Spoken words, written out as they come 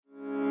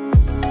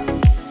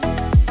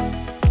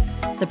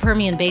The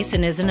Permian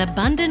Basin is an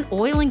abundant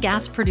oil and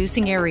gas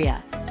producing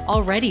area.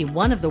 Already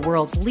one of the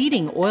world's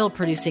leading oil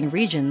producing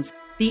regions,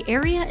 the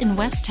area in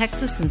West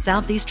Texas and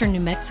southeastern New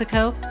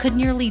Mexico could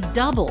nearly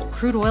double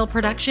crude oil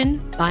production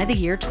by the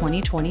year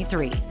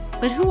 2023.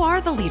 But who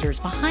are the leaders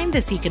behind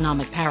this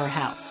economic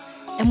powerhouse?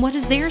 And what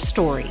is their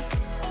story?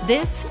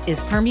 This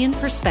is Permian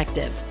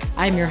Perspective.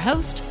 I'm your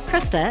host,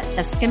 Krista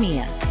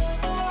Escamilla.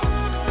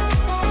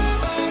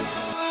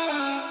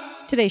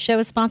 Today's show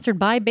is sponsored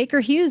by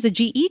Baker Hughes, a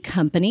GE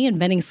company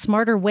inventing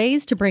smarter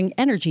ways to bring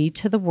energy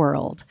to the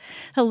world.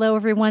 Hello,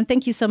 everyone.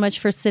 Thank you so much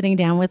for sitting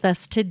down with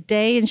us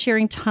today and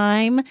sharing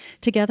time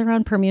together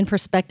on Permian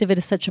Perspective. It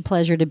is such a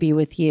pleasure to be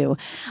with you.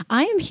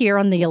 I am here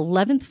on the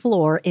 11th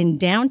floor in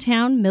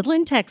downtown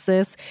Midland,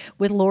 Texas,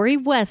 with Lori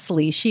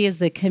Wesley. She is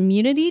the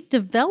Community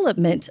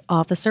Development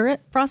Officer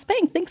at Frost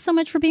Bank. Thanks so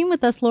much for being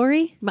with us,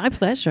 Lori. My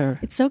pleasure.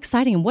 It's so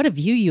exciting. And what a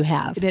view you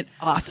have. Isn't it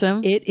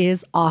awesome? It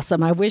is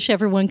awesome. I wish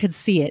everyone could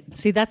see it.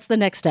 See, that's the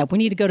next step. We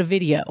need to go to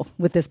video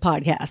with this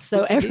podcast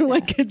so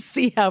everyone can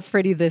see how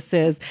pretty this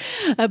is.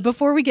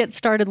 Before we get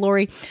started,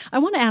 Lori, I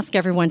want to ask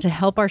everyone to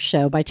help our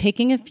show by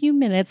taking a few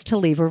minutes to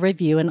leave a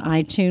review in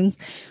iTunes.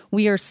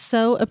 We are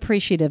so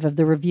appreciative of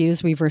the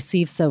reviews we've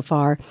received so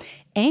far.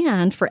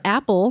 And for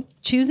Apple,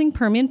 choosing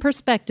Permian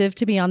Perspective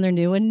to be on their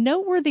new and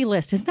noteworthy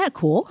list. Isn't that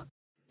cool?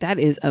 That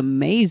is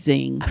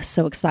amazing. I'm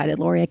so excited,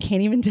 Lori. I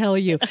can't even tell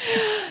you.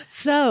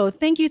 So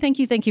thank you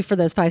for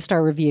those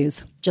 5-star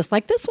reviews. Just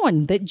like this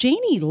one that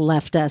Janie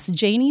left us.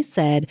 Janie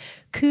said,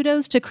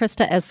 kudos to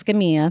Krista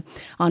Escamilla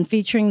on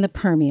featuring the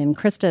Permian.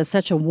 Krista is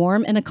such a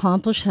warm and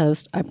accomplished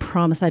host. I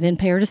promise I didn't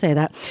pay her to say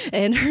that.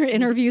 And her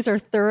interviews are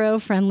thorough,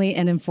 friendly,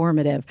 and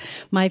informative.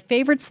 My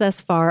favorites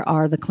thus far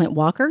are the Clint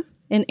Walker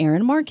and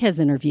Aaron Marquez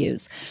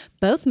interviews.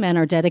 Both men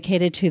are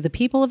dedicated to the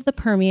people of the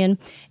Permian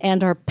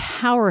and are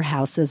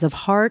powerhouses of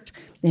heart,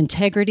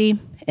 integrity,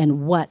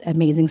 and what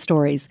amazing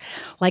stories.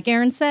 Like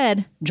Aaron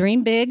said,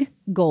 dream big,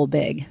 goal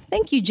big.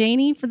 Thank you,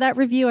 Janie, for that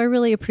review. I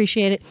really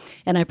appreciate it.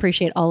 And I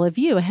appreciate all of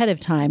you ahead of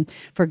time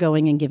for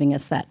going and giving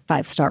us that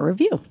 5-star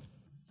review.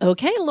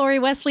 Okay, Lori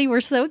Wesley,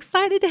 we're so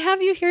excited to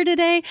have you here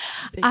today.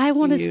 I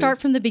want to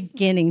start from the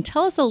beginning.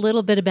 Tell us a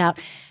little bit about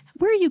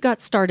where you got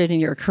started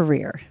in your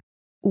career.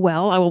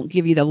 Well, I won't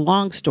give you the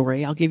long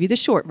story. I'll give you the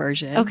short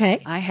version.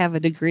 Okay. I have a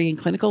degree in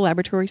clinical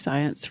laboratory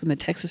science from the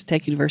Texas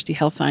Tech University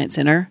Health Science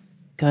Center.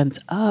 Guns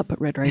up,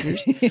 Red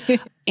Raiders.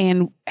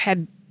 And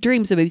had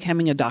dreams of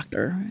becoming a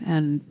doctor.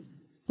 And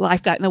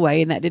life got in the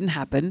way, and that didn't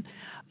happen.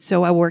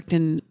 So I worked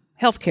in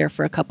healthcare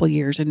for a couple of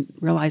years and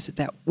realized that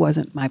that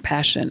wasn't my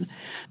passion.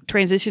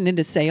 Transitioned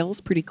into sales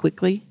pretty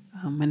quickly.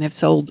 And have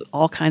sold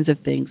all kinds of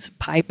things,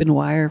 pipe and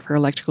wire for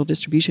electrical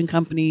distribution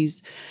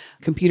companies,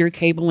 computer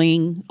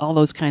cabling, all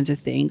those kinds of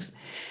things.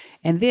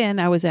 And then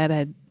I was at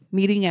a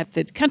meeting at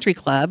the country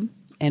club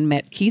and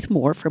met Keith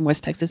Moore from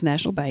West Texas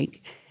National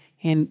Bank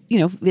and,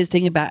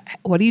 visiting about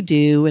what do you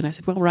do? And I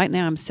said, well, right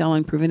now I'm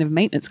selling preventive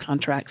maintenance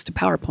contracts to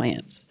power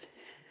plants.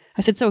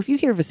 I said, so if you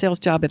hear of a sales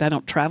job that I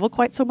don't travel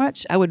quite so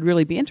much, I would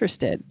really be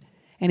interested.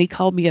 And he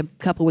called me a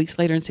couple of weeks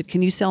later and said,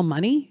 can you sell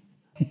money?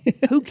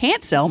 Who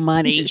can't sell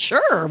money?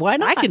 Sure, why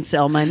not? I can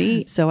sell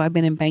money. So I've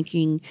been in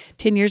banking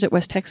 10 years at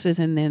West Texas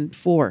and then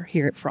 4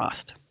 here at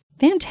Frost.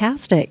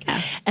 Fantastic.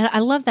 Yeah. And I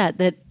love that,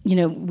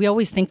 we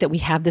always think that we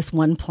have this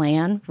one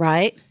plan,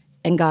 right?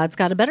 And God's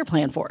got a better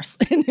plan for us.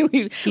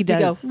 He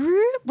does. We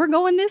go, we're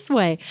going this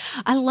way.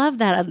 I love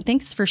that.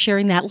 Thanks for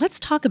sharing that. Let's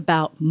talk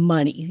about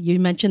money. You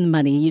mentioned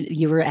money.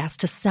 You were asked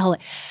to sell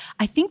it.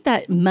 I think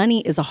that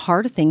money is a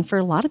hard thing for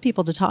a lot of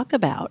people to talk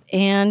about.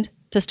 And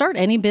to start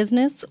any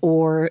business,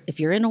 or if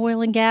you're in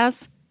oil and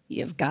gas,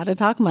 you've got to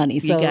talk money.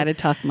 You got to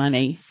talk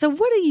money. So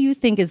what do you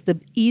think is the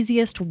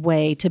easiest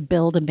way to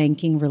build a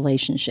banking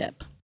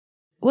relationship?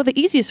 Well, the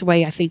easiest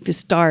way, I think, to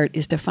start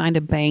is to find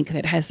a bank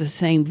that has the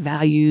same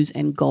values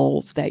and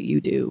goals that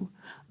you do.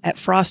 At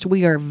Frost,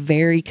 we are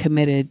very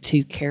committed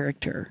to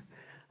character.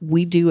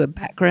 We do a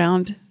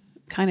background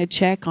kind of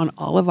check on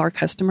all of our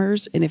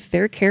customers, and if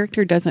their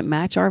character doesn't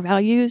match our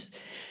values,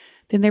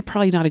 then they're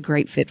probably not a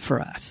great fit for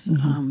us.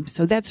 Mm-hmm.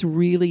 So that's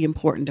really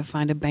important to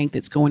find a bank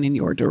that's going in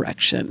your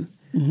direction.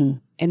 Mm-hmm.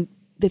 And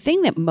the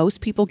thing that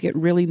most people get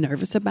really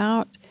nervous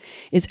about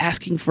is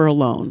asking for a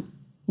loan.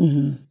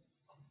 Mm-hmm.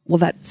 Well,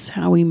 that's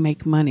how we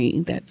make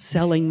money. That's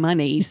selling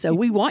money. So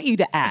we want you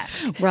to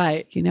ask.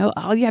 Right.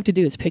 All you have to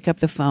do is pick up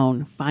the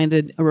phone, find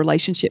a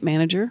relationship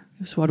manager.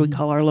 That's what we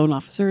call our loan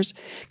officers,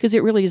 because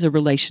it really is a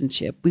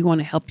relationship. We want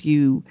to help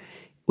you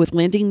with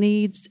lending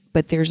needs,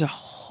 but there's a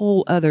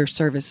whole other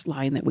service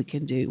line that we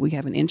can do. We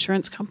have an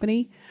insurance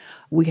company.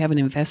 We have an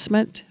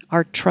investment.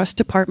 Our trust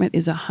department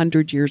is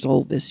 100 years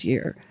old this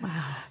year.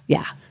 Wow.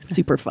 Yeah,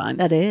 super fun.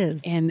 That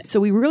is. And so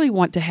we really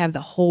want to have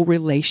the whole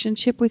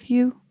relationship with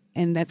you,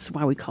 and that's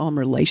why we call them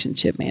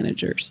relationship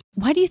managers.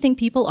 Why do you think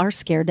people are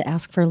scared to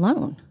ask for a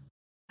loan?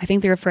 I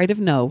think they're afraid of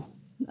no.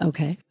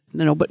 Okay.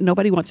 No, but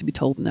nobody wants to be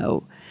told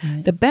no.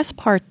 Right. The best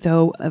part,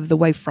 though, of the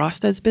way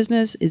Frost does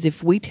business is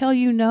if we tell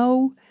you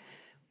no,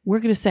 we're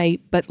going to say,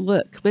 but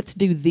look, let's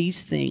do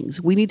these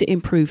things. We need to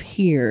improve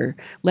here.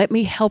 Let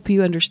me help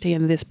you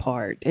understand this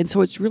part. And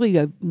so it's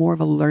really more of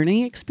a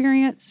learning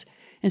experience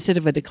instead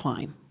of a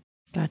decline.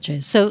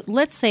 Gotcha. So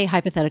let's say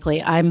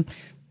hypothetically, I'm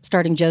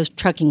starting Joe's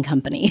trucking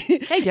company.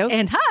 Hey, Joe.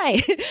 And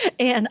hi.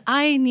 And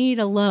I need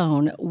a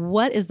loan.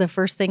 What is the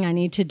first thing I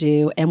need to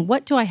do? And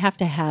what do I have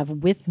to have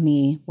with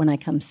me when I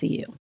come see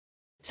you?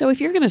 So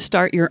if you're going to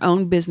start your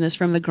own business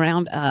from the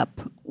ground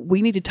up,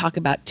 we need to talk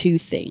about two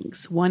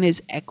things. One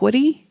is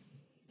equity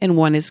and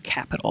one is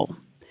capital.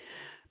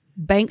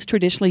 Banks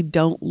traditionally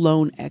don't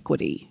loan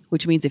equity,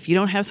 which means if you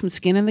don't have some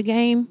skin in the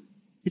game,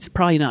 it's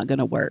probably not going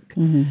to work.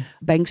 Mm-hmm.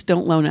 Banks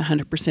don't loan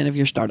 100% of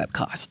your startup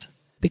cost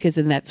because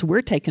then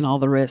we're taking all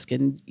the risk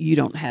and you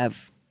don't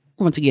have,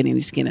 once again,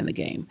 any skin in the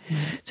game.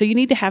 Mm-hmm. So you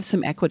need to have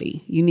some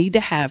equity. You need to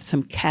have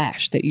some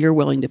cash that you're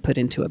willing to put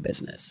into a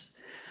business.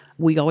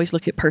 We always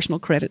look at personal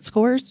credit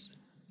scores.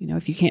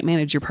 If you can't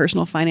manage your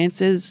personal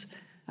finances,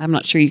 I'm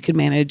not sure you can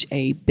manage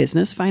a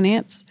business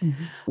finance.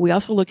 Mm-hmm. We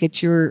also look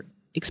at your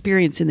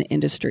experience in the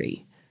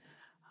industry.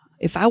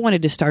 If I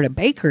wanted to start a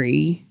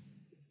bakery,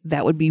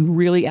 that would be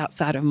really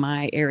outside of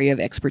my area of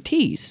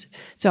expertise.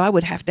 So I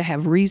would have to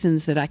have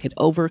reasons that I could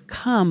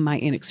overcome my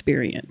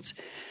inexperience.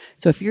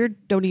 So if you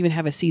don't even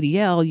have a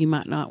CDL, you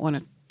might not want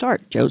to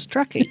start Joe's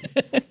Trucking.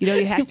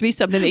 It has to be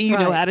something that you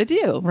know how to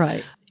do.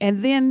 Right.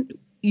 And then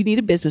you need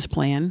a business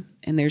plan,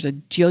 and there's a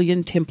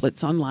jillion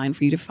templates online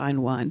for you to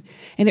find one.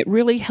 And it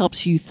really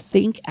helps you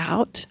think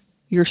out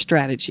your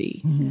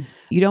strategy. Mm-hmm.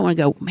 You don't want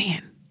to go,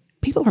 man,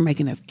 people are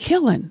making a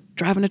killing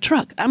driving a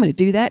truck. I'm going to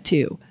do that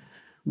too.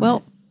 Right.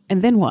 Well,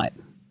 and then what?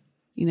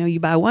 You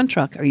buy one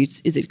truck.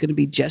 Is it going to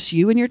be just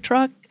you and your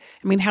truck?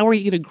 I mean, how are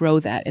you going to grow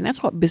that? And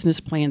that's what business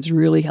plans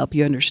really help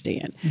you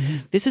understand. Mm-hmm.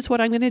 This is what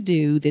I'm going to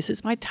do. This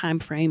is my time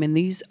frame. And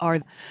these are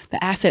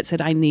the assets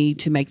that I need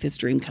to make this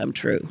dream come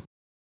true.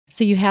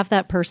 So you have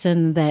that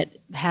person that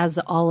has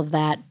all of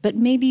that, but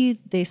maybe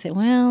they say,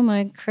 well,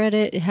 my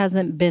credit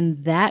hasn't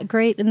been that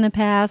great in the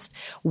past.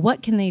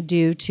 What can they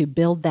do to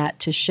build that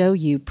to show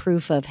you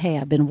proof of, hey,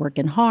 I've been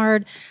working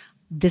hard.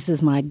 This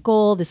is my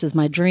goal. This is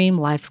my dream.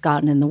 Life's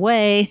gotten in the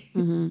way.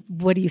 Mm-hmm.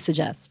 What do you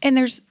suggest? And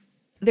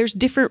there's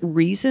different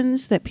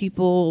reasons that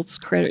people's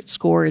credit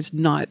score is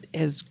not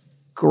as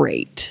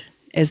great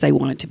as they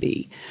want it to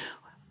be.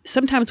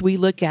 Sometimes we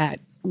look at,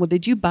 well,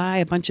 did you buy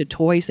a bunch of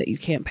toys that you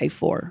can't pay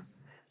for?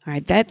 All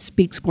right, that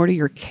speaks more to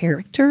your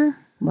character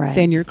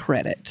than your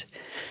credit.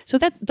 So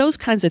those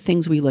kinds of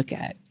things we look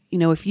at.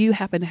 If you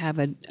happen to have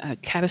a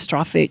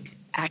catastrophic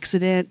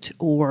accident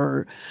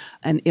or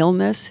an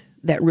illness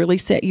that really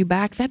set you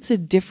back, that's a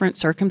different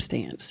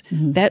circumstance.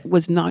 Mm-hmm. That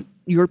was not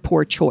your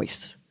poor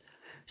choice.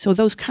 So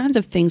those kinds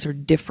of things are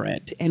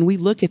different, and we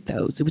look at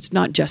those. It's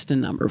not just a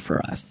number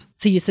for us.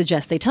 So you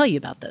suggest they tell you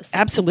about those things?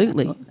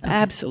 Absolutely. Okay.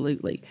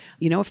 Absolutely.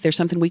 If there's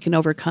something we can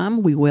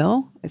overcome, we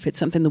will. If it's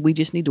something that we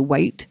just need to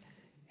wait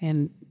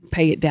and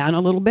pay it down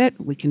a little bit,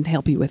 we can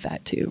help you with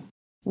that too.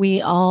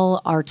 We all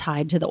are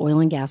tied to the oil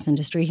and gas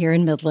industry here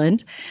in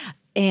Midland,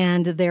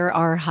 and there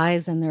are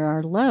highs and there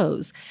are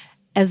lows.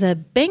 As a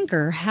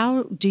banker,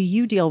 how do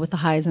you deal with the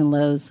highs and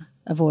lows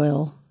of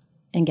oil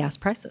and gas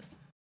prices?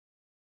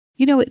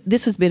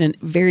 This has been a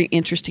very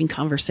interesting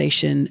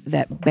conversation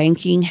that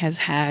banking has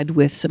had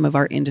with some of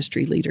our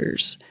industry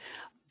leaders.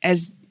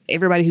 As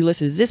everybody who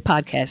listens to this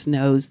podcast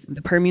knows,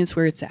 the Permian's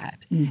where it's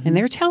at. Mm-hmm. And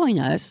they're telling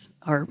us,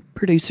 our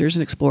producers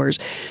and explorers,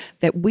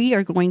 that we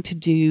are going to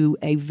do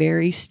a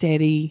very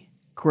steady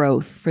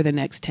growth for the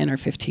next 10 or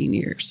 15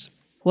 years.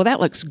 Well, that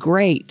looks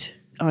great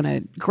on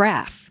a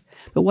graph,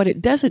 but what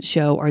it doesn't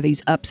show are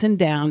these ups and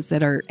downs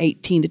that are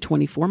 18 to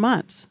 24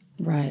 months.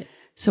 Right.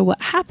 So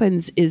what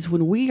happens is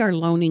when we are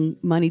loaning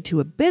money to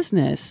a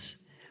business,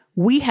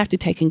 we have to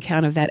take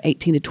account of that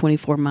 18 to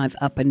 24 month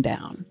up and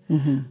down.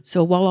 Mm-hmm.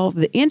 So while all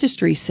the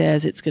industry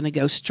says it's going to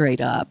go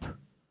straight up,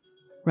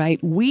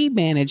 right, we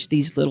manage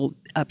these little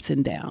ups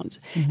and downs,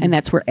 and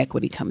that's where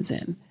equity comes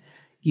in.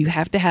 You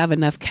have to have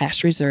enough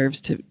cash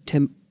reserves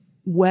to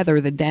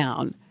weather the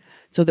down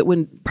so that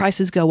when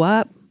prices go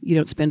up, you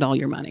don't spend all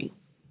your money.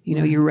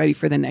 You're ready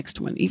for the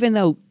next one. Even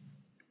though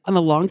on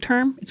the long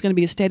term, it's going to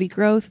be a steady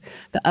growth,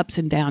 the ups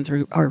and downs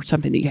are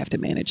something that you have to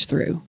manage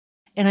through.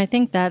 And I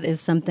think that is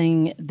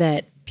something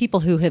that people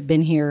who have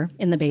been here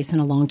in the basin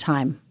a long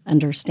time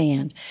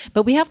understand.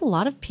 But we have a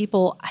lot of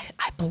people,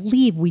 I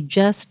believe we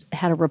just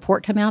had a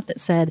report come out that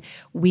said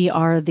we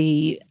are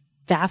the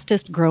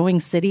fastest growing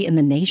city in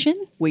the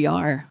nation. We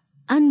are.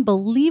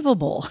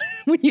 Unbelievable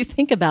when you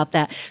think about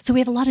that. So we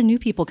have a lot of new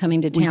people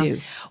coming to town. We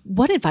do.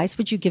 What advice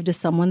would you give to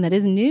someone that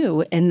is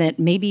new and that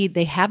maybe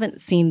they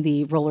haven't seen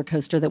the roller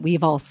coaster that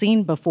we've all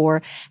seen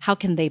before? How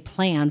can they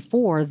plan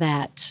for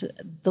that,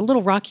 the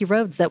little rocky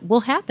roads that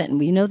will happen?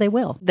 We know they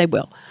will. They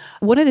will.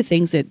 One of the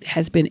things that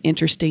has been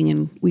interesting,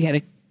 and we had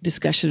a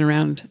discussion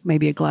around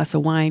maybe a glass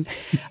of wine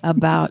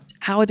about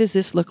how does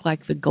this look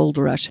like the gold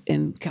rush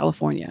in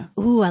California?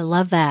 Ooh, I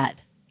love that.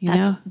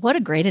 What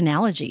a great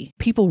analogy.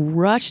 People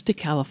rushed to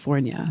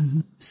California. Mm-hmm.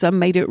 Some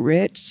made it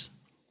rich,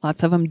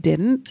 Lots of them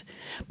didn't.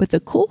 But the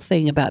cool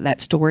thing about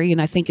that story,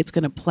 and I think it's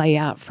going to play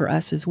out for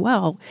us as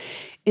well,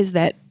 is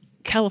that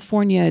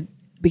California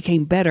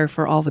became better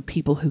for all the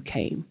people who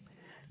came.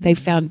 They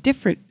found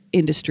different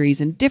industries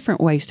and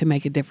different ways to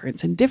make a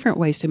difference and different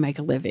ways to make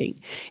a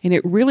living. And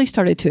it really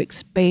started to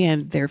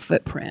expand their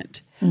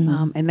footprint.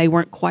 And they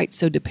weren't quite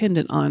so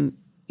dependent on,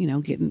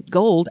 getting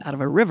gold out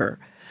of a river.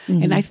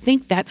 And I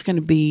think that's going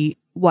to be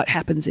what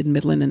happens in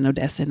Midland and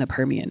Odessa and the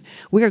Permian.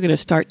 We are going to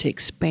start to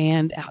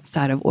expand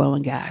outside of oil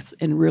and gas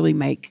and really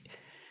make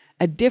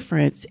a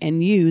difference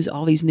and use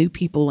all these new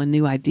people and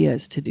new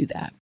ideas to do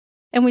that.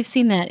 And we've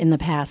seen that in the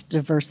past.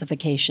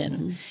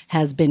 Diversification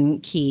has been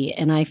key.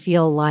 And I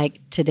feel like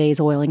today's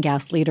oil and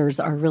gas leaders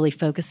are really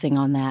focusing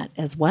on that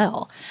as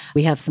well.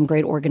 We have some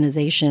great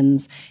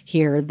organizations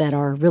here that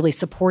are really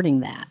supporting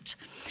that.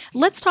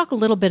 Let's talk a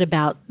little bit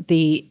about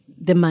the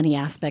money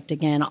aspect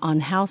again, on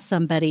how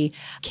somebody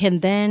can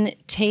then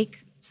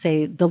take,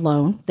 say, the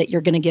loan that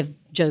you're going to give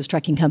Joe's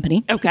Trucking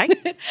Company. Okay.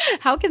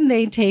 How can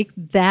they take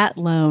that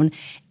loan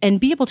and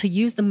be able to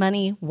use the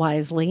money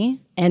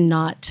wisely and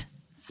not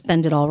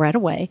spend it all right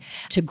away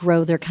to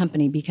grow their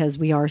company, because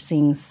we are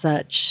seeing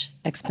such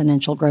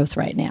exponential growth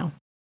right now?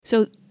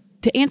 So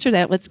to answer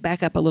that, let's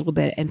back up a little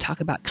bit and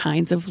talk about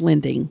kinds of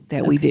lending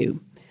that we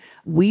do.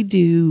 We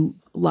do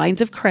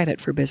lines of credit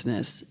for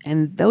business,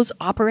 and those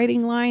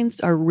operating lines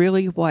are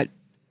really what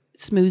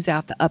smooths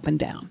out the up and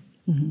down,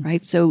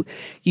 right? So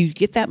you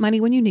get that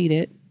money when you need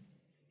it,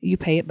 you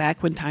pay it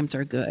back when times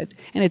are good,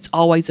 and it's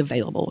always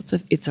available.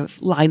 It's a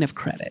line of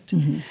credit.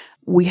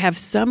 We have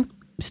some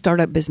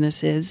startup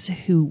businesses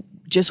who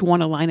just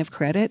want a line of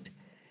credit,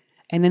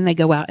 and then they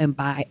go out and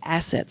buy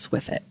assets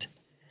with it.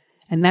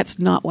 And that's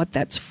not what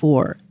that's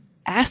for.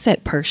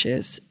 Asset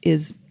purchase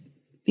is,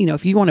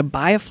 if you want to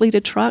buy a fleet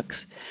of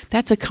trucks,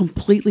 that's a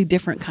completely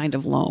different kind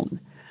of loan.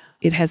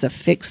 It has a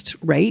fixed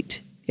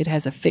rate. It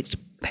has a fixed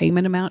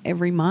payment amount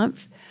every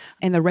month,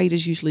 and the rate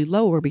is usually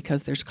lower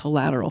because there's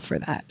collateral for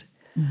that.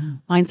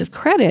 Lines of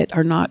credit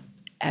are not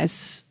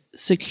as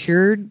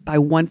secured by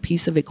one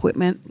piece of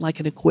equipment like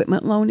an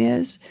equipment loan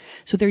is.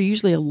 So they're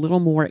usually a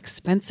little more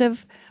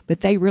expensive,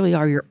 but they really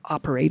are your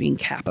operating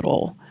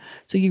capital.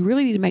 So you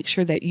really need to make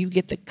sure that you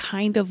get the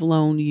kind of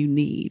loan you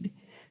need.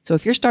 So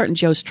if you're starting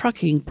Joe's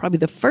Trucking, probably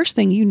the first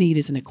thing you need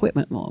is an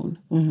equipment loan,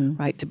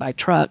 right? To buy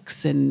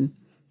trucks and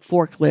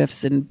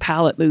forklifts and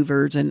pallet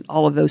movers and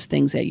all of those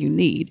things that you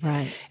need.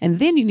 Right. And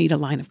then you need a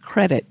line of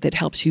credit that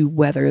helps you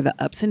weather the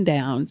ups and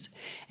downs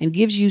and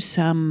gives you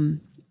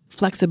some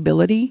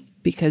flexibility,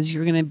 because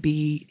you're going to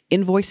be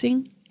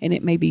invoicing and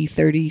it may be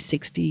 30,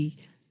 60,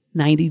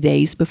 90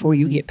 days before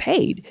you get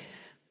paid.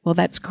 Well,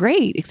 that's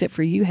great, except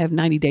for you have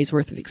 90 days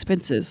worth of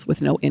expenses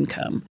with no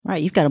income.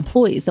 Right. You've got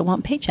employees that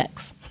want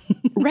paychecks.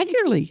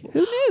 Regularly. Who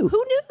knew?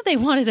 Who knew they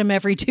wanted them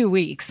every 2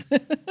 weeks?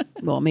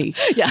 Well, me.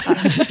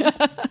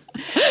 Yeah.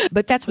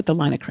 But that's what the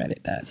line of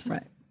credit does.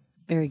 Right.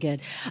 Very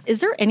good. Is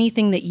there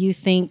anything that you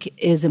think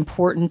is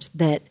important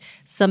that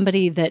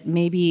somebody that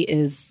maybe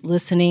is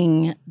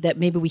listening that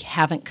maybe we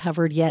haven't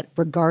covered yet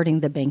regarding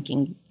the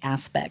banking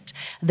aspect,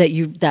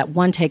 that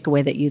one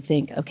takeaway that you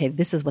think, okay,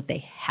 this is what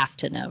they have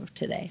to know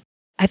today?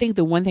 I think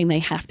the one thing they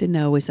have to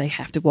know is they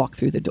have to walk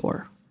through the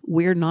door.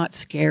 We're not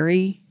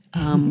scary.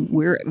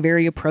 We're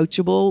very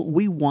approachable.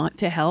 We want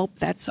to help.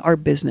 That's our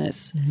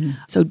business.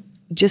 So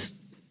just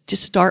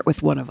start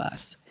with one of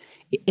us.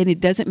 And it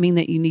doesn't mean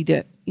that you need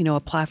to,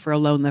 apply for a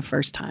loan the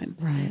first time.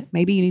 Right.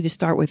 Maybe you need to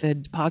start with a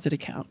deposit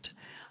account.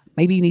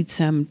 Maybe you need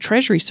some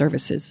treasury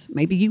services.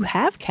 Maybe you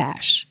have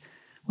cash.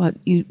 Well,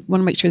 you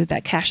want to make sure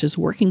that cash is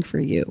working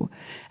for you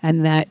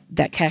and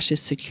that cash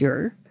is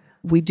secure.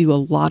 We do a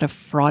lot of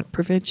fraud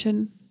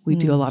prevention. We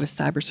do a lot of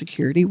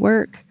cybersecurity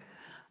work.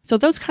 So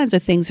those kinds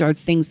of things are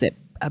things that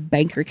a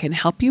banker can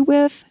help you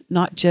with,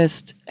 not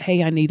just,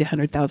 hey, I need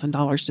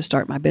 $100,000 to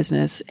start my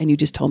business, and you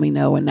just told me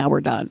no, and now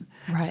we're done.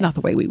 Right. It's not the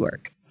way we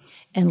work.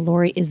 And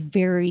Lori is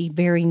very,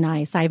 very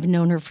nice. I've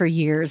known her for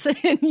years,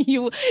 and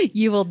you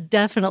will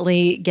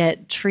definitely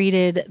get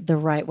treated the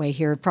right way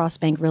here.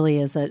 Frost Bank really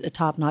is a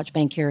top-notch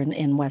bank here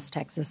in West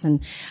Texas, and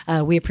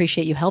we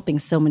appreciate you helping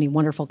so many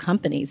wonderful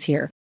companies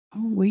here.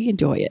 Oh, we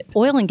enjoy it.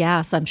 Oil and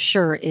gas, I'm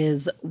sure,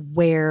 is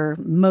where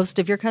most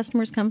of your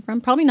customers come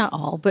from. Probably not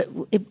all, but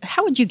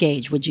how would you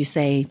gauge? Would you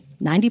say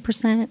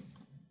 90%?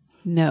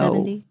 No.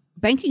 70%?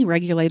 Banking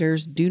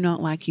regulators do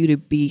not like you to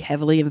be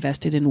heavily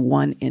invested in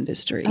one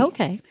industry.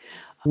 Okay.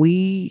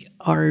 We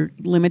are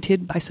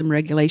limited by some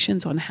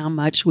regulations on how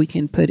much we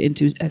can put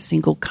into a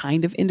single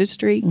kind of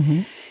industry.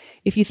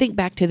 If you think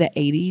back to the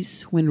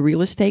 80s when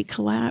real estate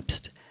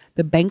collapsed,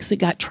 the banks that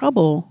got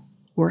trouble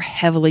were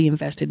heavily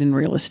invested in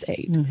real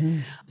estate.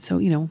 So,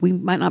 we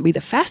might not be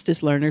the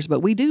fastest learners, but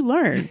we do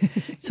learn.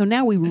 So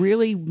now we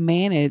really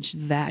manage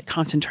that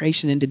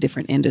concentration into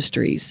different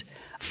industries.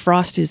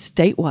 Frost is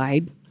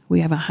statewide. We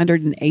have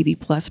 180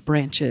 plus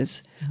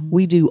branches.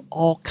 We do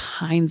all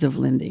kinds of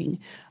lending.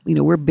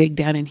 We're big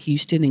down in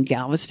Houston and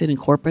Galveston and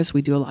Corpus.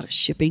 We do a lot of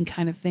shipping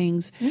kind of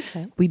things.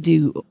 Okay. We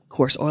do, of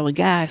course, oil and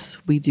gas.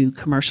 We do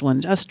commercial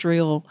and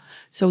industrial,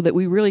 so that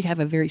we really have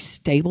a very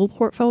stable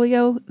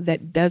portfolio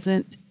that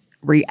doesn't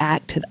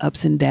react to the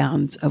ups and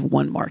downs of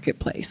one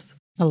marketplace.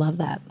 I love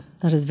that.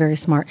 That is very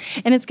smart.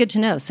 And it's good to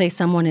know. Say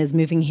someone is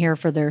moving here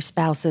for their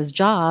spouse's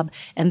job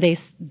and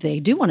they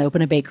do want to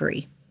open a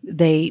bakery.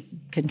 They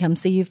can come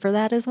see you for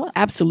that as well.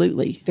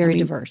 Absolutely. Very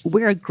diverse.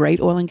 We're a great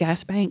oil and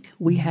gas bank.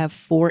 We have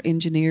 4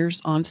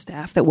 engineers on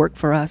staff that work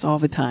for us all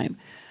the time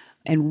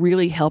and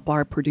really help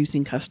our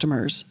producing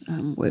customers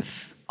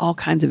with all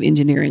kinds of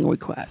engineering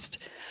requests.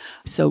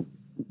 So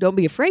don't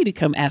be afraid to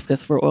come ask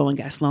us for oil and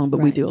gas loan, but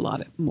we do a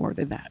lot more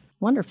than that.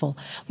 Wonderful.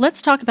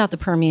 Let's talk about the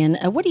Permian.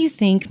 What do you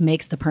think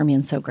makes the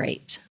Permian so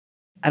great?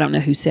 I don't know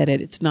who said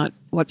it. It's not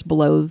what's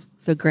below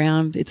the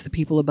ground. It's the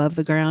people above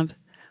the ground.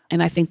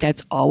 And I think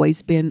that's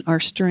always been our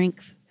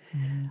strength.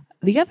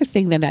 The other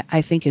thing that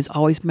I think has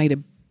always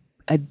made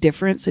a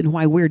difference and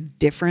why we're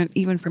different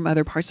even from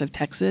other parts of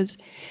Texas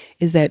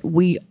is that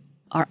we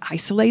are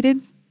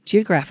isolated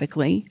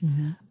geographically.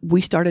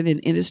 We started an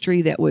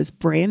industry that was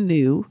brand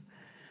new.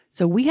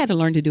 So we had to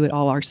learn to do it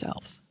all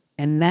ourselves.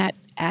 And that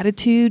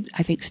attitude,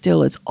 I think,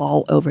 still is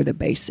all over the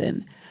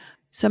basin.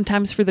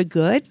 Sometimes for the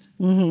good.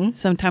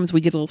 Sometimes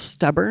we get a little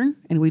stubborn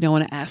and we don't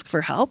want to ask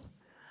for help.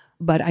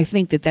 But I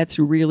think that that's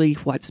really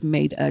what's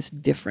made us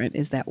different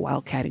is that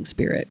wildcatting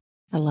spirit.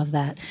 I love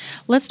that.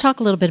 Let's talk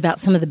a little bit about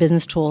some of the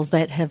business tools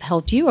that have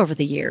helped you over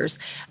the years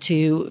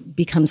to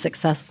become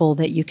successful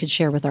that you could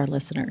share with our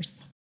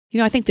listeners.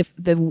 I think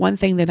the one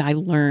thing that I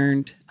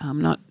learned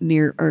not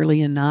near early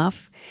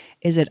enough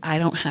is that I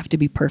don't have to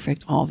be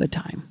perfect all the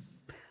time.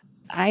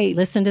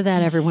 Listen to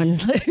that, everyone.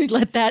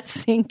 Let that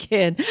sink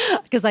in.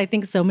 Because I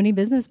think so many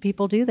business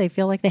people do. They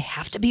feel like they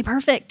have to be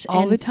perfect.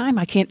 All the time.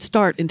 I can't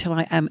start until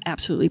I am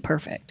absolutely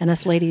perfect. And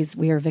us ladies,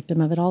 we are a victim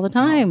of it all the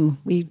time.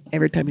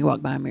 Every time you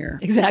walk by a mirror.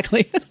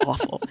 Exactly. It's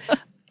awful.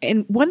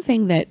 And one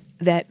thing that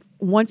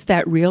once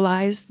I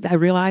realized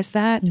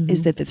that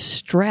is that the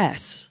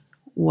stress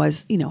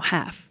was,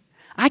 half.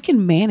 I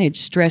can manage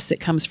stress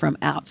that comes from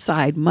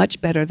outside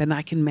much better than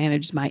I can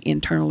manage my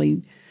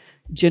internally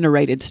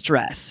generated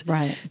stress.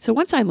 Right. So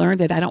once I learned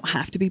that I don't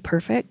have to be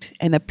perfect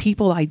and the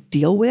people I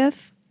deal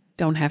with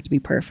don't have to be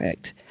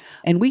perfect.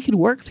 And we can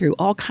work through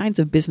all kinds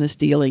of business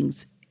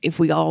dealings if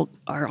we all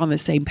are on the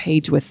same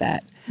page with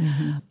that.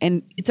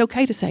 And it's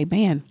okay to say,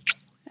 man,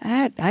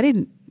 I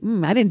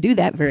didn't do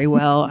that very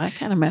well. I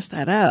kind of messed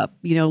that up.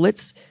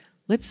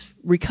 Let's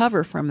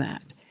recover from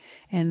that.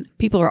 And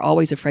people are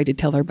always afraid to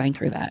tell their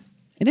banker that.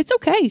 And it's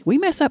okay. We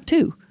mess up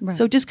too. Right.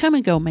 So just come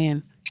and go,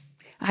 man.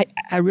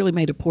 I really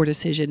made a poor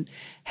decision.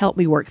 Help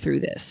me work through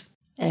this.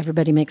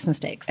 Everybody makes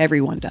mistakes.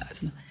 Everyone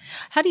does.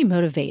 How do you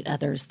motivate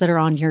others that are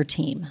on your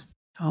team?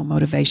 Oh,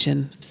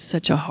 motivation,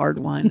 such a hard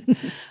one.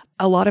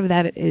 A lot of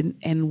that,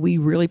 and we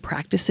really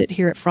practice it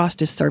here at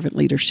Frost, is servant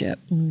leadership.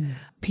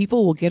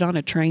 People will get on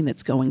a train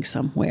that's going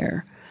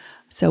somewhere.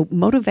 So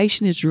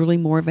motivation is really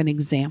more of an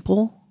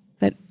example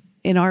that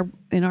in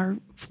our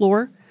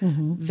floor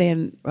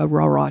than a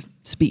rah-rah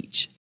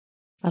speech.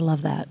 I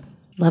love that.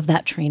 Love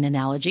that train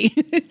analogy.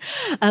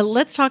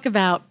 Let's talk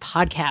about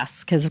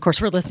podcasts, because of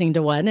course we're listening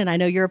to one, and I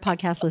know you're a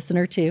podcast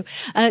listener too.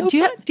 Do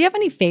you have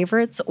any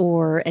favorites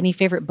or any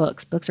favorite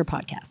books or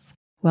podcasts?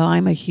 Well,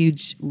 I'm a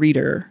huge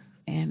reader,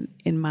 and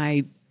in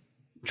my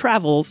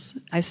travels,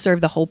 I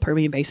serve the whole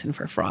Permian Basin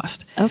for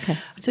Frost. Okay.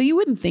 So you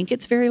wouldn't think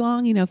it's very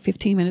long,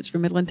 15 minutes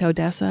from Midland to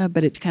Odessa,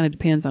 but it kind of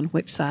depends on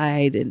which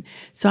side. And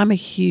so I'm a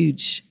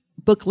huge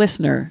book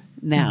listener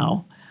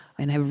now,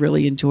 and I've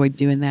really enjoyed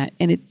doing that.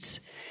 And it's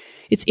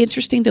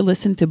interesting to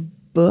listen to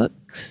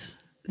books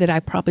that I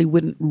probably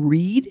wouldn't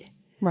read.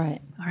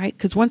 Right. All right.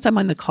 Because once I'm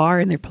in the car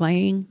and they're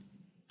playing,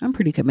 I'm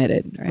pretty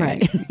committed.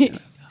 Right.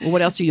 Well,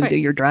 what else are you going to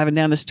do? You're driving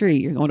down the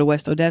street. You're going to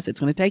West Odessa. It's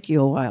going to take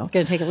you a while. It's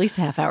going to take at least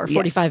a half hour,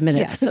 45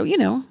 minutes. Yeah.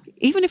 So,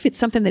 even if it's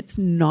something that's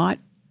not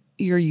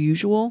your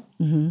usual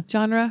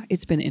genre,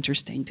 it's been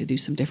interesting to do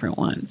some different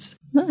ones.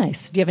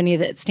 Nice. Do you have any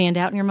that stand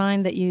out in your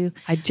mind that you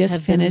I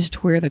just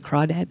finished Where the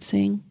Crawdads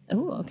Sing.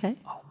 Oh, okay.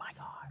 Oh, my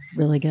gosh.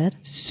 Really good?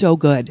 So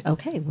good.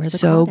 Okay. Where the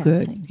So Crawdads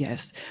good. Sing.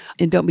 Yes.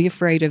 And don't be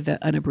afraid of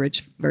the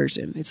unabridged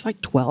version. It's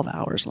like 12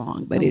 hours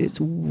long, but it is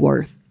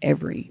worth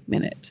every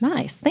minute.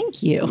 Nice.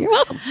 Thank you. You're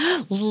welcome.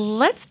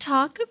 Let's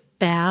talk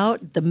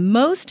about the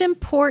most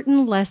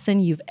important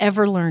lesson you've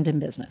ever learned in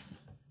business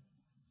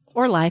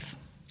or life.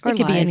 It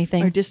could be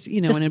anything. Or just,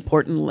 an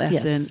important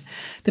lesson. Yes.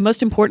 The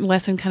most important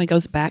lesson kind of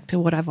goes back to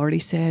what I've already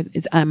said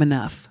is I'm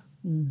enough.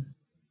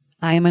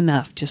 I am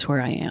enough just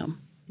where I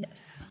am.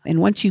 Yes. And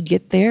once you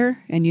get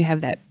there and you have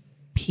that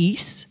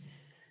peace,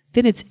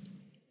 then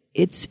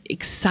it's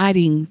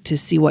exciting to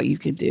see what you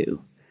can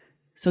do.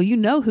 So you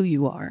know who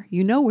you are.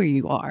 You know where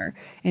you are.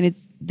 And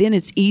then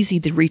it's easy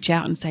to reach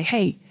out and say,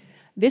 hey,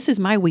 this is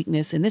my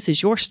weakness and this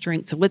is your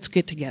strength, so let's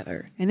get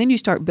together. And then you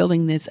start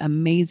building this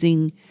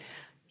amazing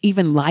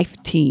even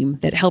life team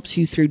that helps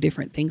you through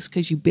different things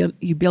because you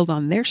build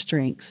on their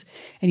strengths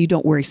and you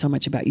don't worry so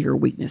much about your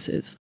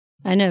weaknesses.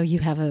 I know you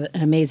have an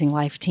amazing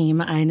life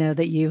team. I know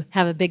that you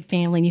have a big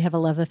family and you have a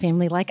love of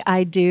family like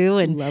I do,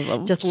 and Love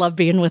 'em. just love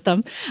being with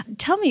them.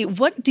 Tell me,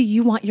 what do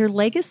you want your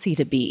legacy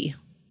to be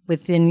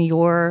within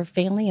your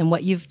family and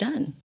what you've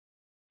done?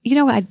 You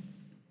know,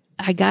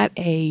 I got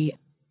a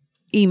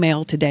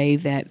email today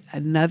that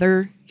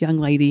another young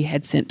lady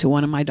had sent to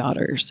one of my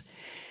daughters.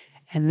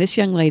 And this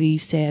young lady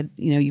said,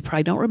 you know, you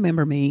probably don't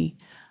remember me,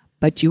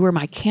 but you were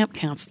my camp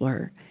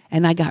counselor.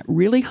 And I got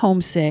really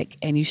homesick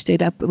and you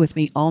stayed up with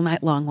me all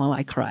night long while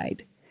I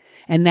cried.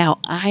 And now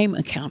I'm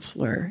a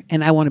counselor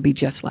and I want to be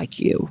just like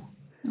you.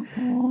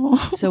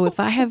 Aww. So if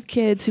I have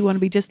kids who want to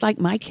be just like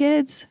my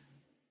kids,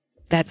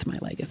 that's my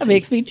legacy. It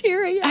makes me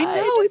teary. I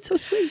know, it's so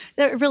sweet.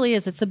 It really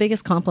is. It's the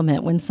biggest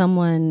compliment when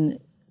someone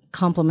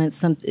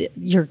compliments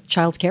your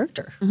child's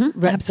character.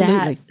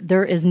 Absolutely.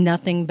 There is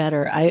nothing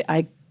better.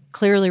 I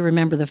clearly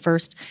remember the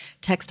first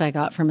text I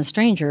got from a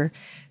stranger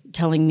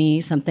telling me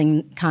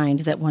something kind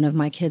that one of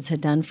my kids had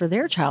done for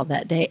their child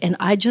that day. And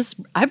I just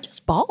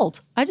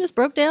bawled. I just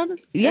broke down.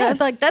 Yes. I was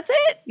like, that's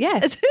it.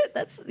 Yes. That's it.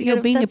 That's, You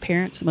know, being a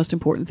parent's the most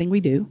important thing we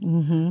do.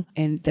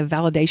 And the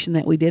validation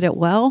that we did it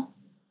well,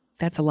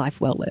 that's a life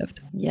well lived.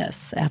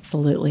 Yes,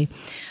 absolutely.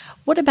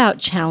 What about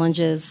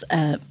challenges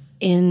as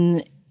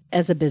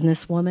a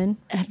businesswoman?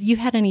 Have you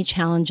had any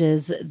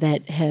challenges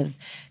that have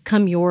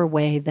come your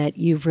way that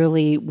you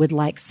really would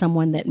like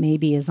someone that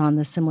maybe is on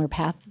the similar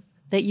path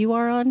that you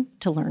are on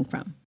to learn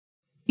from?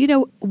 You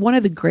know, one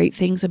of the great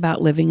things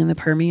about living in the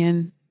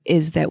Permian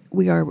is that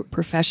we are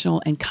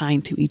professional and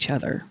kind to each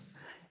other.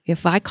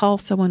 If I call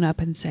someone up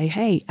and say,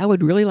 hey, I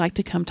would really like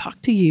to come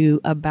talk to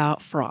you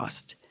about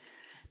Frost,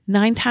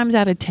 9 times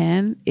out of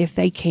 10, if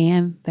they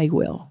can, they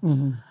will.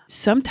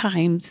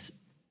 Sometimes,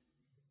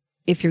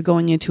 if you're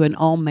going into an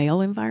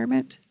all-male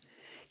environment,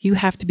 you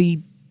have to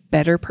be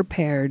better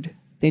prepared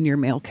than your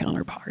male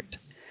counterpart.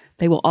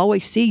 They will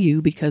always see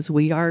you because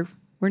we're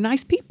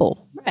nice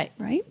people. Right.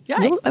 Right?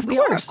 Right. Well, of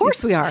course. Of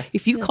course we are.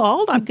 If you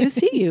called, I'm going to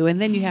see you.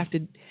 And then you have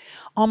to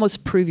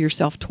almost prove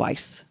yourself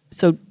twice.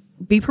 So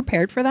be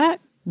prepared for that.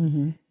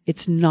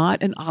 It's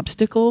not an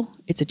obstacle.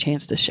 It's a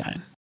chance to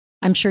shine.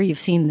 I'm sure you've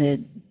seen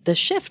the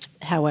shift,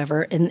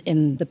 however,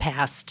 in the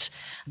past,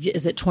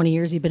 is it 20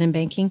 years you've been in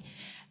banking?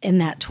 In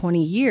that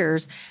 20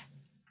 years,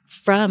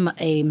 from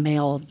a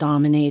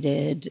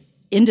male-dominated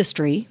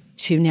industry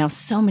to now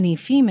so many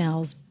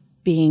females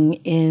being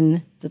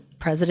in the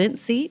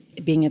president's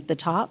seat, being at the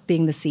top,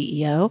 being the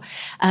CEO.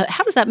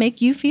 How does that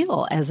make you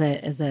feel as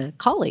a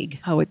colleague?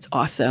 Oh, it's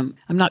awesome.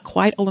 I'm not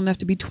quite old enough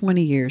to be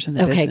 20 years in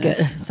the Okay,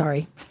 business. good.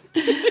 Sorry.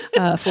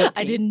 14.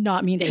 I did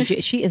not mean to age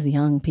you. She is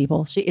young,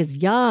 people. She is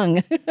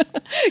young.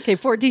 Okay,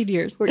 14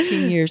 years.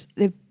 14 years.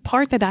 The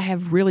part that I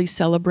have really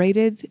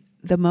celebrated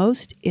the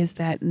most is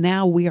that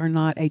now we are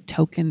not a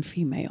token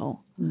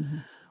female.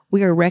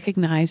 We are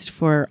recognized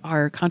for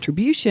our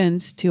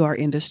contributions to our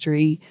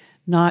industry,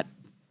 not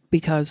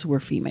because we're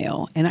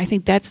female. And I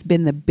think that's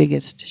been the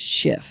biggest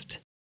shift.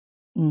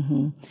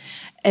 And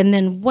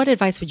then what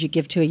advice would you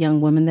give to a young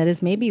woman that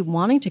is maybe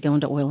wanting to go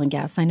into oil and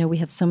gas? I know we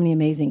have so many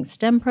amazing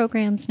STEM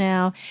programs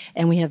now,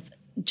 and we have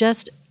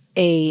just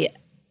an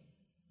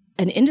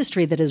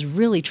industry that is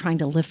really trying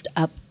to lift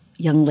up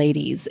young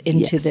ladies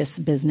into this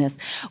business.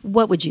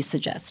 What would you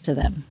suggest to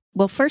them?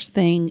 Well, first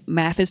thing,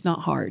 math is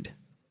not hard.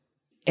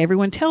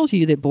 Everyone tells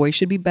you that boys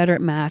should be better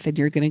at math and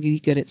you're going to be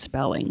good at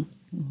spelling.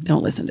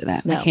 Don't listen to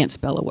that. No. I can't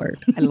spell a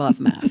word. I love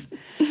math.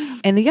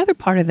 And the other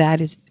part of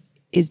that is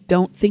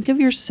don't think of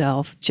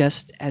yourself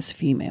just as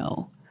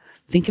female.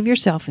 Think of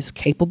yourself as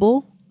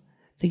capable.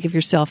 Think of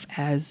yourself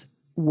as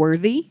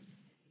worthy,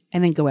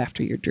 and then go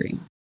after your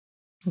dream.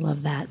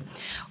 Love that.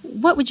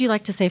 What would you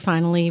like to say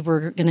finally?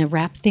 We're going to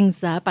wrap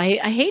things up. I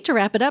hate to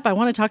wrap it up. I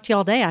want to talk to you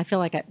all day. I feel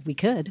like we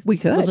could. We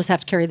could. We'll just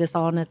have to carry this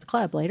on at the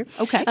club later.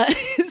 Okay.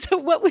 So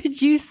what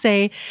would you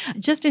say,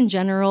 just in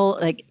general,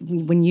 like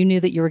when you knew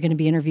that you were going to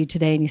be interviewed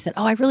today and you said,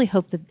 I really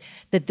hope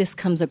that this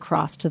comes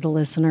across to the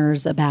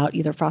listeners about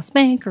either Frost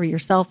Bank or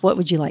yourself, what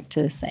would you like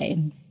to say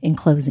in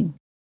closing?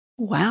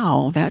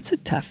 Wow, that's a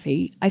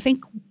toughie. I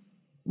think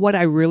what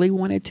I really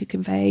wanted to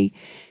convey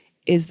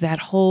is that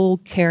whole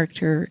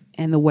character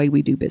and the way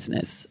we do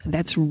business.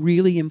 That's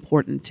really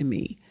important to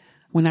me.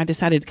 When I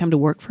decided to come to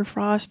work for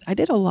Frost, I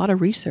did a lot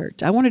of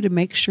research. I wanted to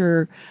make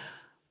sure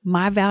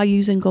my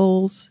values and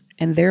goals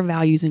and their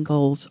values and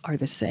goals are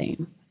the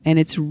same. And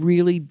it's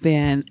really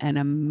been an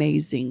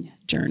amazing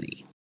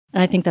journey.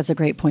 And I think that's a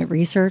great point.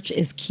 Research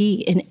is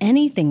key in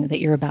anything that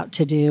you're about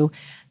to do.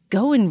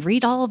 Go and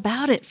read all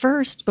about it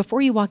first before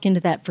you walk into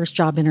that first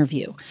job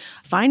interview.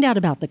 Find out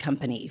about the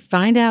company.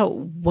 Find out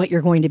what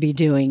you're going to be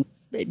doing.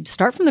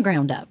 Start from the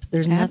ground up.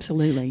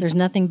 Absolutely. There's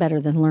nothing better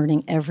than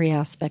learning every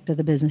aspect of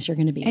the business you're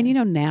going to be in. And you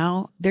know,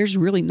 now there's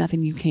really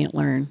nothing you can't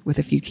learn with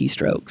a few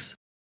keystrokes.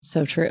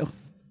 So true.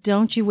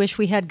 Don't you wish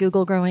we had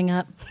Google growing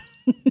up?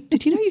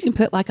 Did you know you can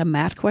put like a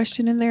math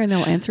question in there and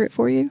they'll answer it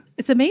for you?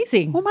 It's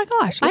amazing. Oh my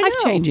gosh, I know.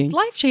 life-changing.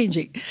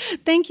 Life-changing.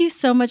 Thank you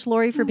so much,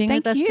 Lori, for being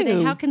Thank with us you.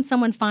 today. How can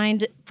someone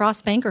find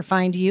Frost Bank or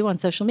find you on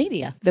social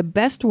media? The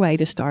best way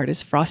to start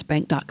is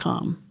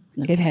frostbank.com.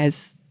 Okay. It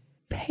has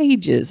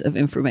pages of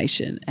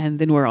information. And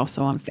then we're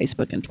also on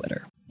Facebook and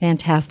Twitter.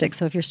 Fantastic.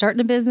 So if you're starting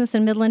a business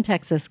in Midland,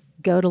 Texas,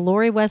 go to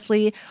Lori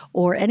Wesley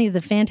or any of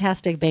the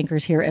fantastic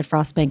bankers here at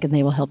Frost Bank, and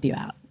they will help you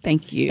out.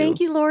 Thank you. Thank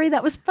you, Lori.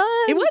 That was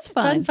fun. It was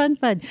fun.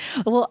 Fun.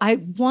 Well, I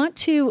want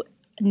to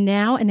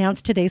now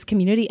announce today's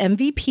community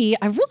MVP.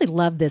 I really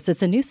love this.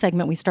 It's a new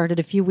segment we started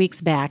a few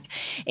weeks back,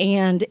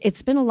 and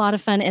it's been a lot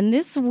of fun. And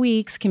this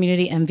week's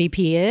community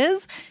MVP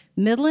is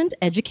Midland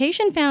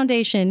Education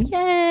Foundation.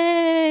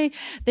 Yay!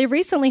 They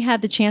recently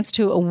had the chance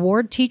to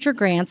award teacher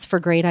grants for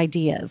great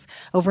ideas.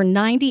 Over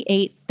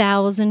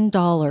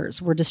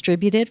 $98,000 were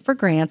distributed for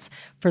grants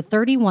for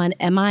 31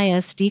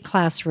 MISD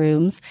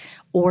classrooms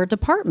or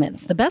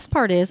departments. The best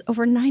part is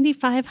over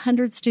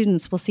 9,500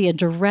 students will see a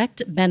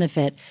direct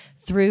benefit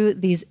through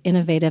these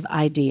innovative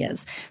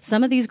ideas.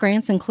 Some of these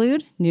grants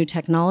include new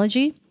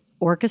technology,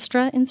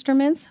 orchestra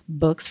instruments,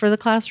 books for the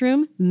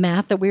classroom,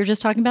 math that we were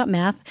just talking about.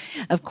 Math,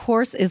 of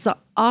course, is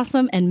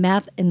awesome, and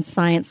math and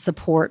science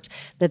support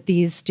that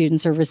these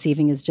students are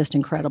receiving is just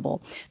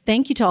incredible.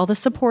 Thank you to all the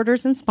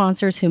supporters and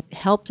sponsors who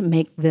helped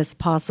make this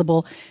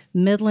possible.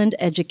 Midland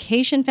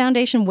Education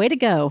Foundation, way to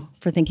go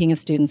for thinking of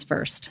students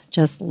first.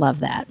 Just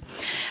love that.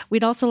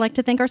 We'd also like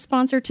to thank our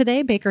sponsor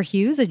today, Baker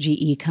Hughes, a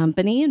GE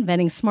company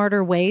inventing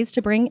smarter ways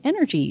to bring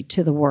energy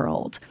to the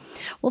world.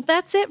 Well,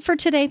 that's it for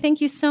today.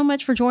 Thank you so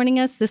much for joining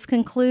us. This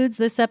concludes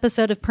this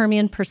episode of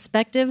Permian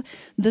Perspective,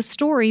 the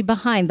story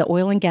behind the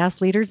oil and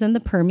gas leaders in the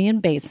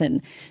Permian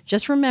Basin.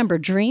 Just remember,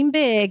 dream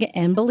big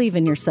and believe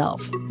in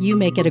yourself. You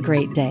make it a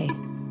great day.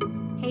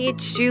 Hey,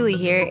 it's Julie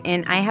here,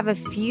 and I have a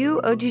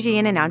few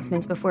OGGN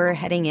announcements before we're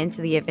heading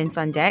into the events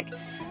on deck.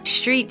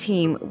 Street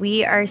team,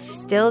 we are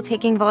still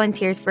taking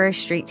volunteers for our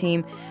street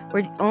team.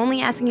 We're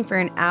only asking for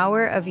an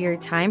hour of your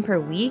time per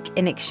week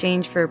in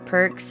exchange for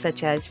perks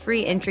such as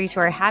free entry to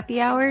our happy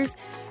hours,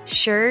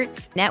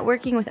 shirts,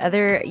 networking with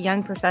other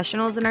young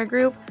professionals in our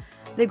group.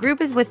 The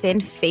group is within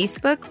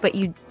Facebook, but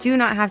you do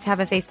not have to have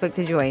a Facebook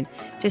to join.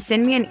 Just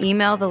send me an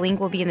email. The link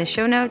will be in the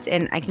show notes,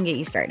 and I can get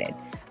you started.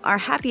 Our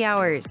happy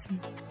hours.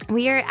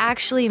 We are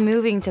actually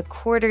moving to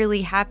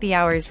quarterly happy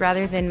hours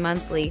rather than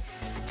monthly.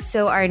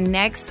 So our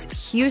next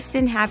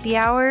Houston happy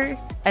hour,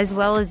 as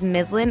well as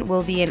Midland,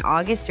 will be in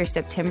August or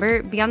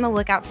September. Be on the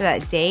lookout for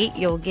that date.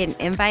 You'll get an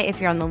invite if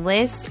you're on the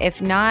list.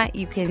 If not,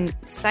 you can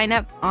sign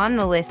up on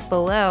the list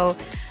below.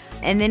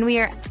 And then we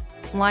are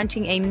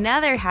launching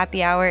another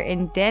happy hour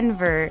in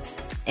Denver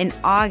in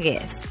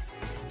August.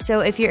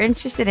 So if you're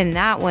interested in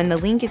that one, the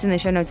link is in the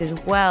show notes as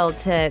well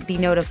to be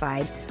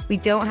notified. We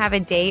don't have a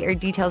date or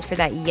details for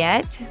that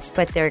yet,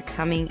 but they're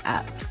coming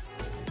up.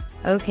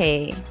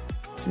 Okay,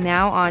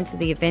 now on to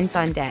the events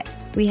on deck.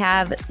 We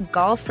have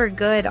Golf for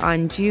Good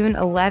on June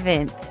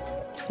 11th,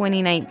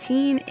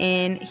 2019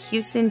 in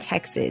Houston,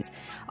 Texas.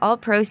 All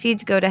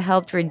proceeds go to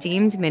help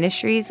Redeemed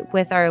Ministries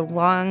with our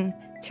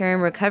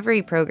long-term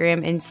recovery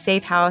program and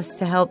Safe House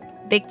to help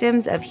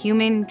victims of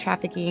human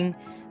trafficking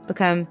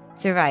become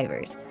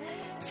survivors.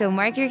 So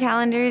mark your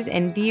calendars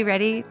and be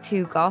ready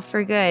to golf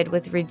for good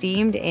with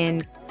Redeemed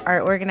and our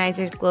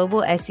organizers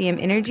Global SEM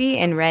Energy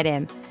and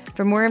RedM.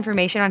 For more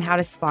information on how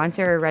to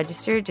sponsor or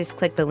register, just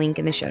click the link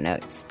in the show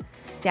notes.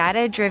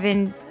 Data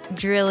Driven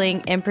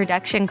Drilling and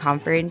Production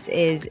Conference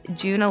is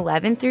June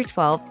 11th through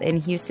 12th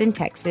in Houston,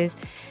 Texas.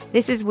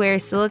 This is where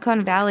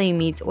Silicon Valley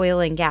meets oil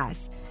and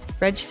gas.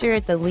 Register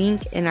at the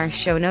link in our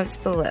show notes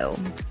below.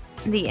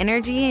 The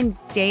Energy and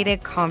Data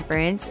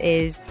Conference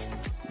is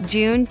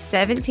June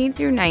 17th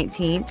through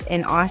 19th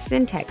in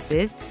Austin,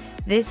 Texas.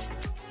 This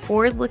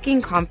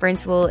forward-looking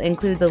conference will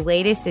include the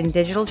latest in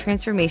digital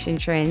transformation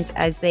trends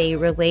as they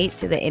relate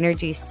to the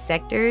energy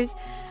sectors,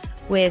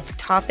 with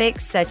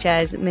topics such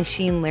as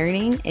machine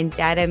learning and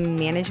data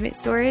management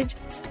storage,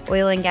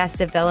 oil and gas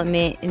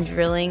development and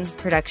drilling,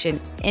 production,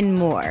 and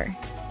more.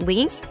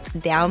 Link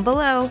down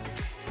below.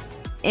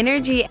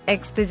 Energy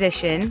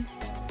Exposition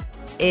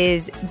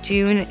is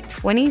June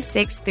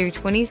 26th through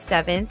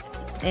 27th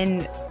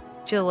in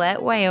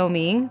Gillette,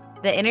 Wyoming.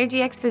 The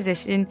Energy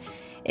Exposition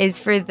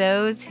is for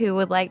those who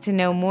would like to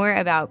know more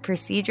about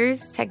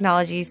procedures,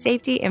 technologies,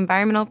 safety,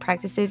 environmental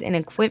practices, and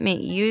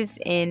equipment used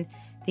in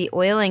the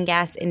oil and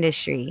gas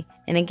industry.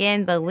 And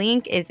again, the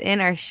link is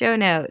in our show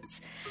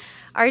notes.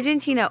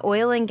 Argentina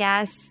Oil and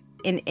Gas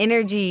and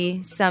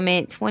Energy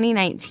Summit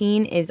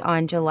 2019 is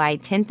on July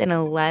 10th and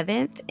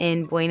 11th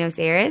in Buenos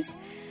Aires.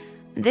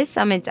 This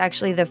summit's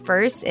actually the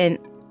first and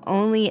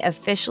only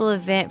official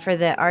event for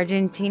the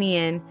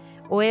Argentinian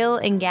oil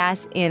and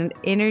gas and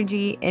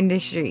energy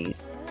industries.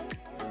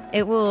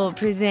 It will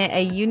present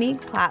a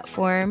unique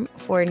platform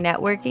for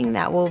networking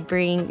that will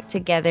bring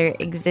together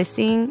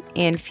existing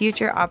and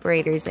future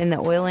operators in the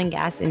oil and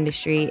gas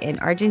industry in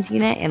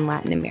Argentina and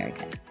Latin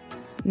America.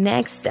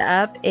 Next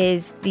up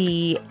is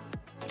the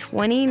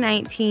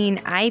 2019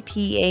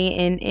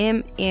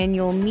 IPANM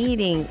annual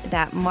meeting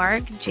that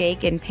Mark,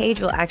 Jake, and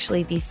Paige will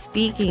actually be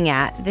speaking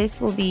at.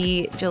 This will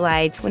be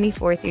July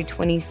 24th through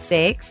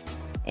 26th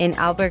in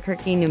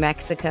Albuquerque, New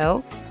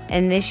Mexico.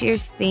 And this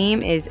year's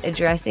theme is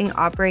addressing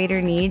operator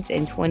needs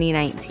in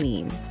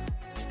 2019.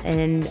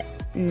 And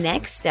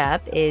Next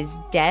up is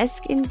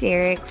Desk and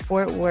Derrick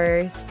Fort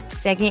Worth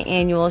second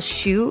annual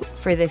Shoot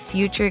for the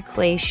Future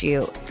Clay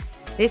Shoot.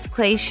 This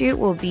clay shoot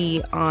will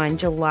be on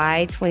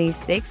July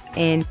 26th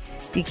in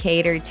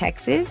Decatur,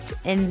 Texas.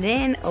 And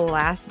then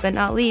last but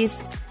not least,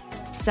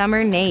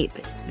 Summer Nape.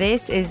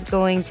 This is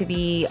going to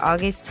be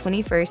August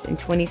 21st and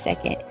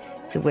 22nd.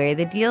 It's where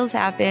the deals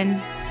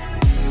happen.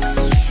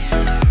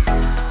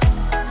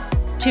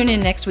 Tune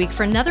in next week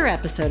for another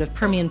episode of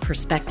Permian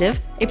Perspective,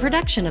 a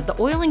production of the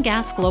Oil and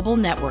Gas Global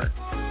Network.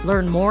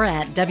 Learn more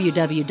at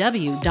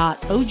www.oggn.com.